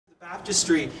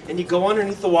Baptistry, and you go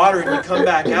underneath the water and you come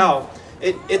back out.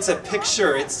 It's a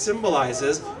picture. It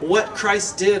symbolizes what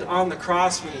Christ did on the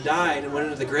cross when he died and went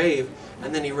into the grave,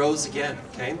 and then he rose again.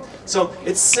 Okay, so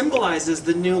it symbolizes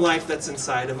the new life that's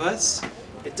inside of us.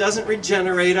 It doesn't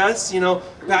regenerate us. You know,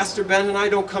 Pastor Ben and I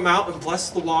don't come out and bless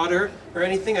the water or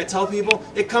anything. I tell people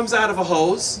it comes out of a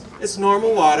hose. It's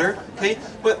normal water. Okay,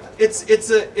 but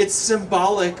it's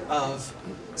symbolic of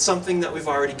something that we've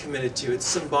already committed to. It's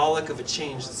symbolic of a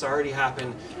change that's already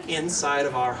happened inside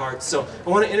of our hearts. So I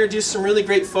want to introduce some really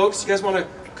great folks. You guys want to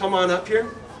come on up here?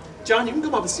 John, you can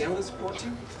come up and stand with us if you want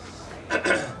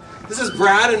to. This is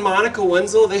Brad and Monica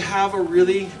Wenzel. They have a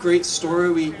really great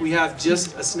story. We have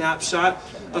just a snapshot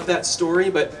of that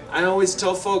story, but I always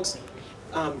tell folks,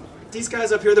 these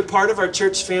guys up here, they're part of our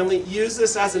church family. Use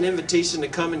this as an invitation to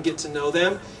come and get to know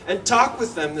them and talk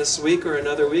with them this week or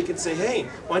another week and say, hey,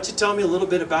 why don't you tell me a little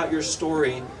bit about your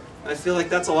story? I feel like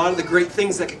that's a lot of the great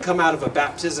things that could come out of a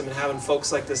baptism and having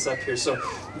folks like this up here. So,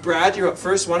 Brad, you're up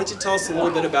first. Why don't you tell us a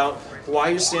little bit about why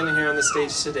you're standing here on the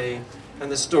stage today and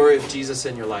the story of Jesus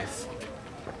in your life?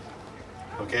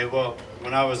 Okay, well,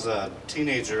 when I was a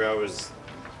teenager, I was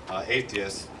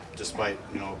atheist, despite,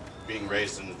 being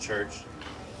raised in the church.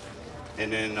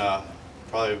 And then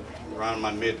probably around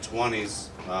my mid-20s,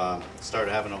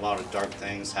 started having a lot of dark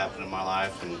things happen in my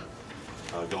life and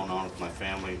going on with my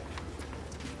family.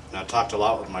 And I talked a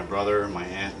lot with my brother, my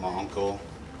aunt, my uncle,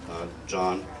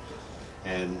 John,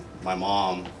 and my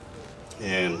mom.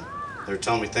 And they were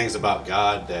telling me things about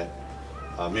God that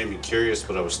made me curious,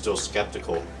 but I was still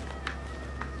skeptical.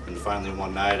 And finally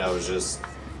one night I was just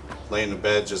laying in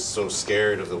bed, just so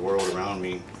scared of the world around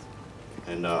me,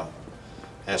 and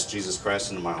asked Jesus Christ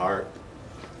into my heart,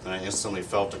 and I instantly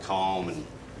felt a calm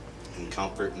and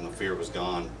comfort, and the fear was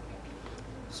gone.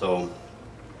 So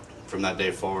from that day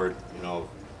forward,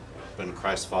 I've been a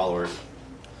Christ follower,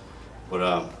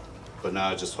 but now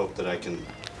I just hope that I can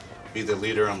be the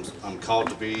leader I'm called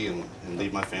to be and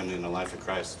lead my family in the life of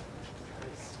Christ.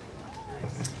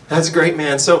 That's great,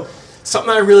 man. So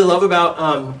something I really love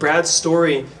about Brad's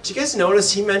story, did you guys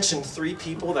notice he mentioned 3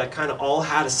 people that kind of all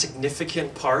had a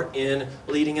significant part in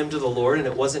leading him to the Lord, and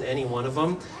it wasn't any one of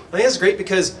them? I think that's great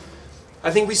because I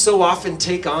think we so often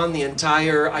take on the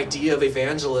entire idea of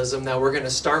evangelism that we're going to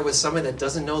start with somebody that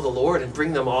doesn't know the Lord and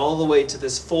bring them all the way to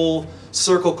this full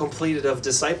circle completed of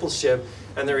discipleship.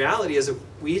 And the reality is that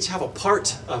we each have a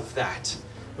part of that.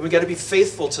 And we got to be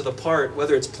faithful to the part,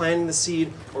 whether it's planting the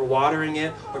seed or watering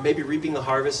it or maybe reaping the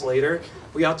harvest later.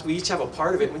 We each have a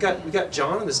part of it. We got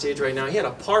John on the stage right now. He had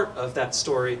a part of that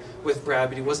story with Brad,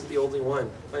 but he wasn't the only one.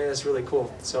 I think that's really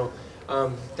cool. So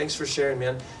thanks for sharing,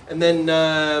 man. And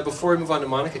then before we move on to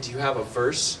Monica, do you have a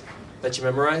verse that you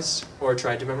memorized or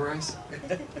tried to memorize?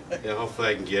 Yeah, hopefully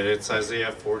I can get it. It's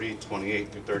Isaiah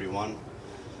 40:28-31. It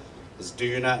says, "Do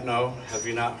you not know? Have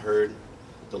you not heard?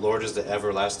 The Lord is the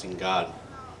everlasting God.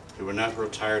 He will not grow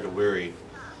tired or weary,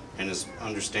 and his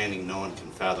understanding no one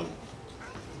can fathom.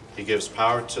 He gives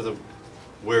power to the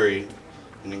weary,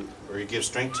 or he gives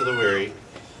strength to the weary,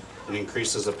 and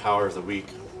increases the power of the weak.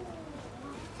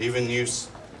 Even youths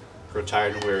grow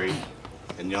tired and weary,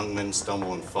 and young men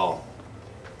stumble and fall.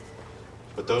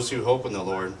 But those who hope in the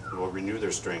Lord will renew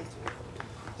their strength.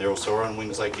 They will soar on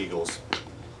wings like eagles.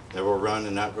 They will run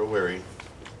and not grow weary.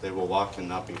 They will walk and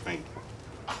not be faint."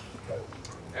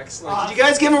 Excellent. Did you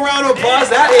guys give him a round of applause?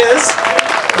 That is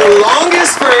the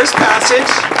longest verse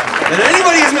passage that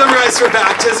anybody has memorized for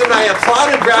baptism. I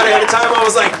applauded Brad ahead of time. I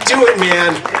was like, do it,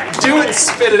 man. Do it and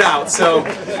spit it out. So,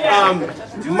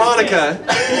 Monica,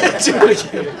 do it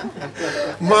again.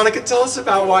 Monica, tell us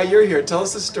about why you're here. Tell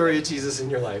us the story of Jesus in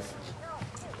your life.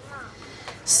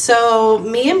 So,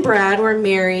 me and Brad were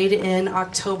married in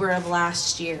October of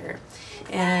last year.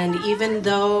 And even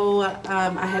though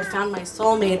I had found my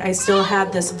soulmate, I still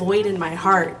had this void in my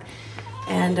heart.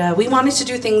 And we wanted to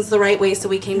do things the right way, so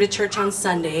we came to church on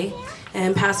Sunday,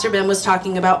 and Pastor Ben was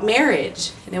talking about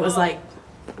marriage. And it was like,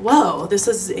 whoa, this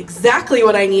is exactly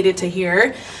what I needed to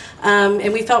hear.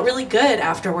 And we felt really good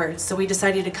afterwards, so we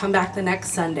decided to come back the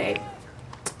next Sunday.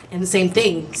 And the same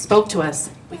thing, spoke to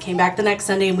us. We came back the next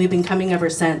Sunday, and we've been coming ever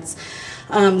since.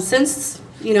 Since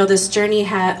this journey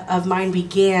of mine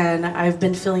began, I've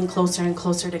been feeling closer and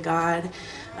closer to God.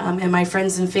 And my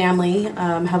friends and family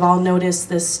have all noticed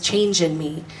this change in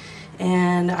me.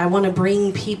 And I want to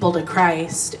bring people to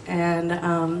Christ. And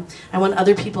I want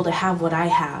other people to have what I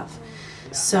have.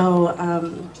 So,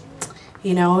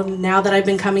 now that I've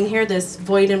been coming here, this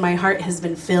void in my heart has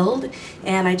been filled.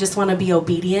 And I just want to be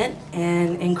obedient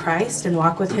and in Christ and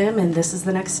walk with Him. And this is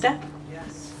the next step.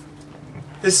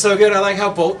 It's so good. I like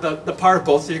how both the part of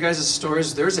both of you guys'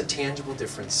 stories, there's a tangible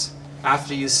difference.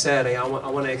 after you said, hey, I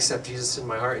want to accept Jesus in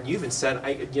my heart, and you even said,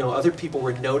 other people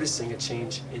were noticing a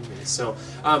change in me. So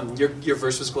your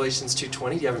verse was Galatians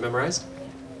 2:20. Do you have it memorized?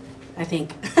 I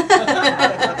think.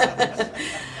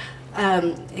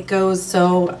 It goes,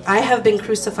 so I have been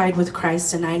crucified with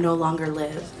Christ, and I no longer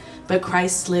live, but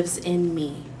Christ lives in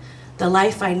me. The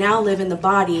life I now live in the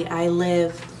body, I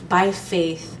live by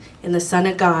faith in the Son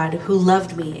of God who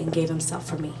loved me and gave himself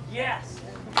for me. Yes.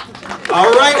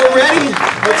 All right, we're ready.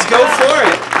 Let's go for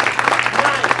it.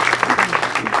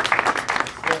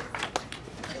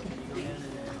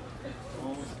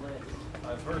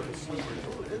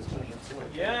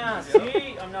 Yeah,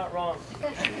 see? I'm not wrong.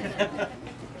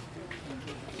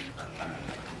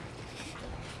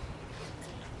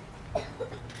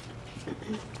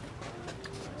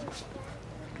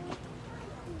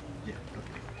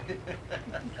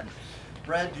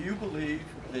 Brad, do you believe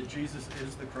that Jesus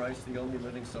is the Christ, the only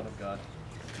living Son of God?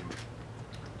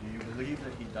 Do you believe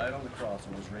that he died on the cross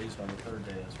and was raised on the third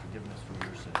day as forgiveness for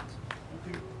your sins?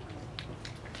 You do.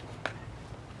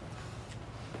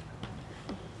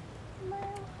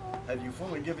 Have you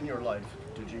fully given your life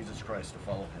to Jesus Christ to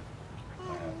follow him? I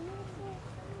have.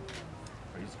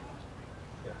 Praise God.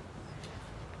 Yeah.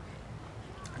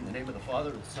 In the name of the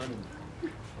Father, the Son, and the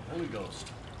Holy Ghost,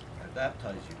 I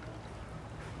baptize you,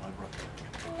 my brother.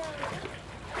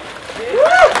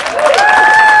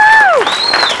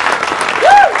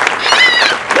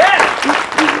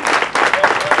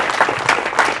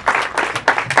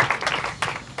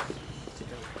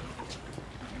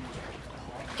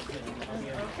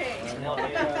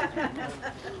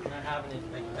 Not having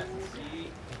anything. See,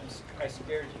 I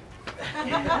scared you.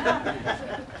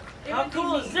 How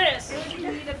cool is this?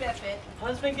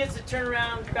 Husband gets to turn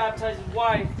around and baptize his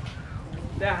wife.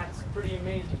 That's pretty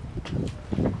amazing.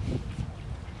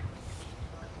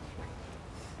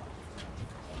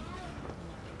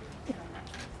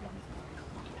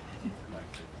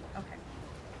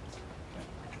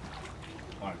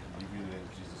 Mark, do you believe that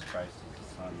Jesus Christ is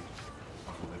the Son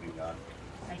of the living God?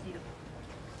 I do. Do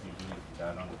you believe he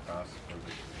died on the cross for the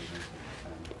forgiveness of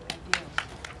sin? I do.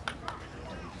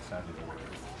 And you decided to live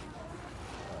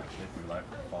your life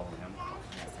to follow him?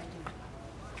 Yes, I do.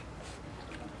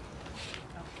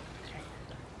 Okay.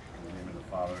 In the name of the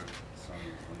Father, the Son, and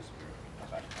the Holy Spirit, I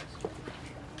baptize you.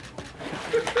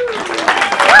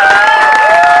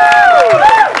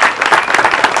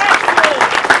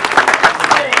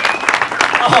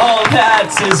 Oh,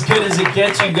 that's as good as it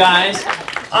gets, you guys.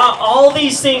 All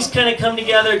these things kind of come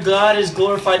together. God is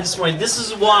glorified this morning. This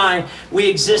is why we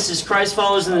exist as Christ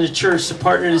followers in the church, to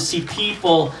partner to see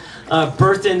people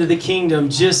birthed into the kingdom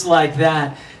just like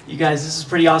that. You guys, this is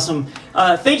pretty awesome.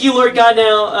 Thank you, Lord God.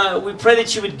 Now, we pray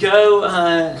that you would go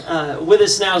with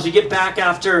us now as we get back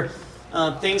after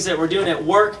things that we're doing at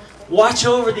work. Watch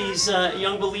over these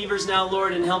young believers now,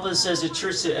 Lord, and help us as a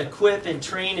church to equip and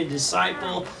train and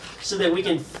disciple so that we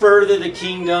can further the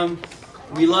kingdom.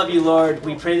 We love you, Lord.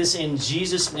 We pray this in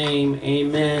Jesus' name.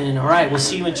 Amen. All right, we'll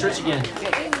see you in church again.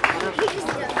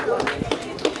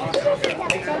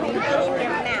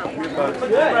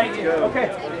 Right here.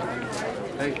 Okay.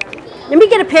 Let me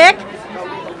get a pic.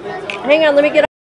 Hang on, let me get